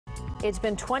It's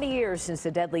been 20 years since the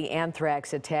deadly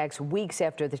anthrax attacks, weeks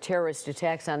after the terrorist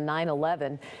attacks on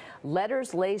 9/11.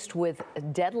 Letters laced with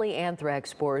deadly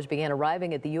anthrax spores began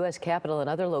arriving at the U.S. Capitol and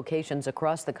other locations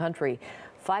across the country.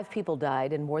 5 people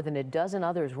died and more than a dozen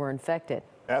others were infected.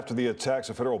 After the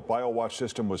attacks, a federal BIOWATCH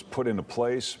system was put into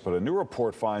place, but a new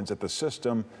report finds that the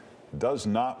system does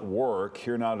not work.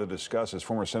 Here now to discuss is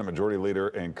former Senate Majority Leader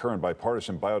and current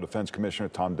bipartisan Biodefense Commissioner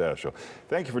Tom Daschle.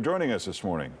 Thank you for joining us this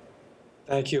morning.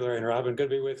 Thank you, Larry and Robin.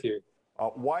 Good to be with you.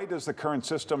 Why does the current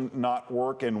system not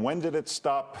work, and when did it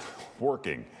stop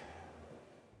working?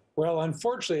 Well,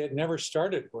 unfortunately, it never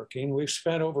started working. We've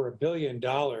spent over $1 billion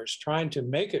trying to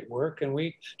make it work, and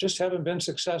we just haven't been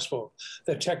successful.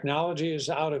 The technology is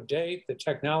out of date. The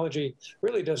technology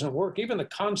really doesn't work. Even the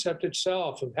concept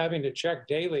itself of having to check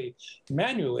daily,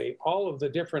 manually, all of the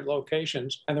different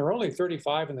locations, and there are only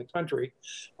 35 in the country,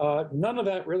 none of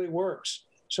that really works.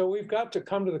 So we've got to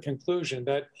come to the conclusion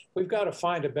that we've got to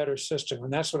find a better system,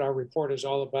 and that's what our report is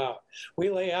all about. We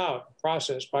lay out a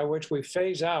process by which we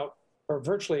phase out or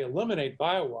virtually eliminate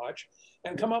BIOWATCH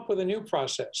and come up with a new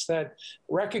process that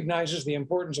recognizes the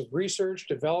importance of research,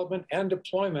 development, and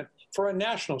deployment for a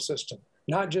national system,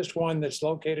 not just one that's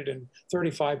located in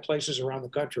 35 places around the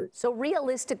country. So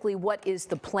realistically, what is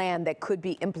the plan that could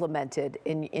be implemented,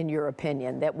 in your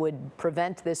opinion, that would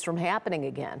prevent this from happening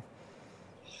again?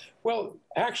 Well,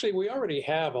 actually, we already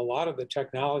have a lot of the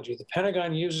technology. The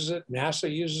Pentagon uses it,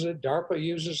 NASA uses it, DARPA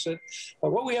uses it.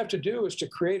 But what we have to do is to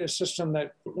create a system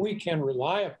that we can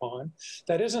rely upon,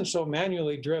 that isn't so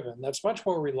manually driven, that's much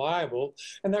more reliable,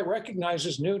 and that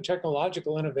recognizes new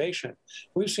technological innovation.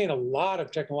 We've seen a lot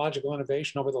of technological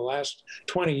innovation over the last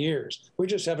 20 years. We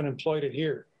just haven't employed it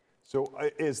here. So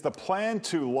is the plan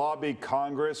to lobby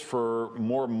Congress for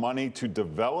more money to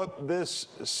develop this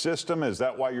system? Is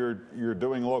that why you're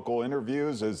doing local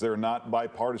interviews? Is there not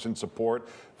bipartisan support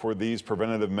for these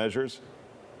preventative measures?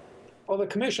 Well, the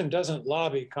commission doesn't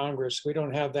lobby Congress. We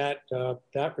don't have that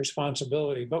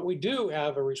responsibility, but we do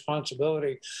have a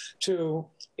responsibility to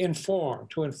inform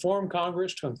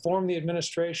Congress, to inform the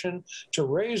administration, to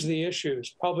raise the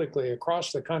issues publicly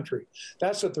across the country.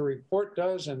 That's what the report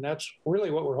does, and that's really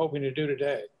what we're hoping to do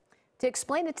today. To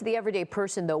explain it to the everyday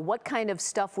person, though, what kind of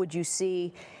stuff would you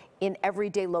see in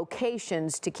everyday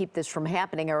locations to keep this from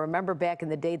happening? I remember back in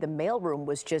the day, the mailroom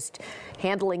was just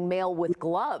handling mail with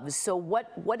gloves. So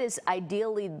what is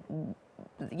ideally,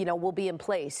 will be in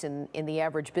place in the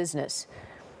average business?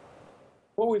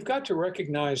 Well, we've got to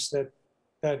recognize that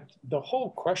the whole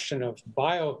question of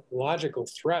biological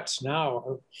threats now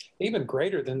are even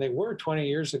greater than they were 20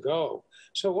 years ago.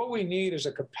 So what we need is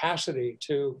a capacity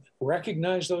to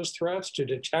recognize those threats, to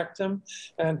detect them,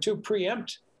 and to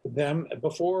preempt them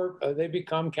before they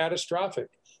become catastrophic.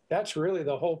 That's really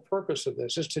the whole purpose of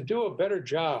this, is to do a better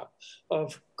job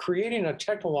of creating a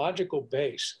technological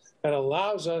base that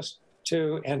allows us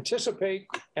to anticipate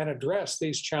and address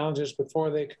these challenges before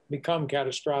they become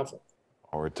catastrophic.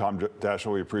 All right, Tom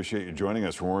Daschle, we appreciate you joining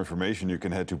us. For more information, you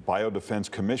can head to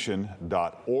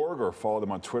biodefensecommission.org or follow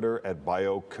them on Twitter at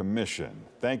BioCommission.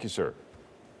 Thank you, sir.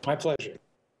 My pleasure.